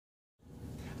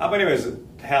My name is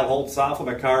Hal Holtzoff. I'm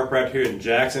a chiropractor here in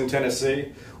Jackson,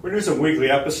 Tennessee. We're doing some weekly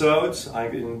episodes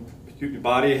on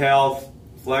body health,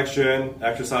 flexion,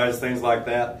 exercise, things like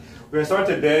that. We're going to start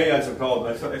today on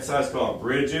some exercise called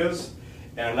bridges,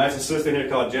 and a nice assistant here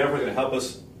called Jennifer is going to help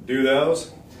us do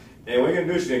those. And what you're going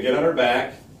to do is you're going to get on her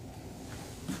back.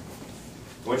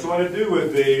 What you want to do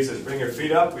with these is bring your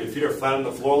feet up. Your feet are flat on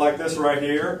the floor like this right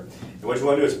here. And what you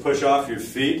want to do is push off your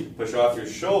feet, push off your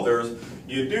shoulders.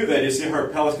 You do that, you see her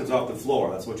pelvis comes off the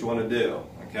floor. That's what you want to do,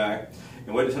 okay?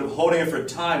 And instead of holding it for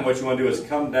time, what you want to do is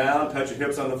come down, touch your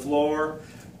hips on the floor,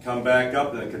 come back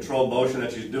up, and then control motion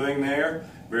that she's doing there.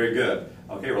 Very good.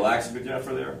 Okay, relax a bit,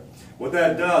 Jennifer, there. What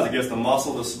that does, it gets the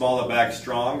muscle of the smaller back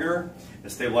stronger. It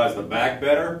stabilizes the back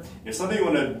better. It's something you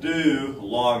want to do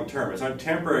long term. It's not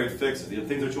temporary fixes. The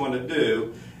things that you want to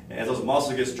do, as those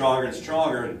muscles get stronger and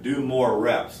stronger, do more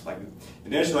reps. Like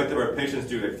initially, like our patients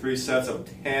do like 3 sets of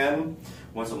 10.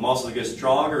 Once the muscles get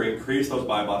stronger, increase those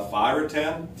by about 5 or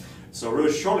 10. So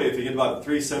really shortly, if you get about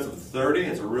 3 sets of 30,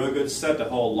 it's a really good set to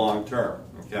hold long term.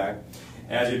 Okay.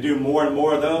 As you do more and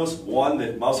more of those, one,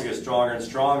 the muscle gets stronger and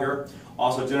stronger.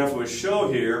 Also, Jennifer would show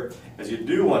here, as you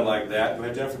do one like that, go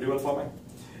ahead, Jennifer, do one for me.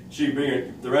 She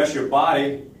bring the rest of your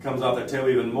body comes off the tail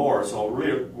even more, so it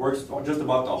really works just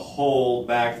about the whole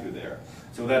back through there.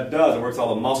 So what that does, it works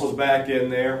all the muscles back in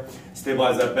there,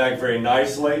 stabilizes that back very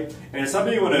nicely, and it's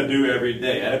something you want to do every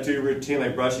day. Add it to your routine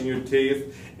like brushing your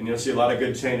teeth, and you'll see a lot of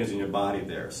good changes in your body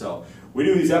there. So we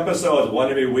do these episodes one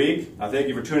every week. I thank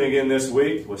you for tuning in this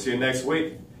week. We'll see you next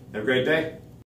week. Have a great day.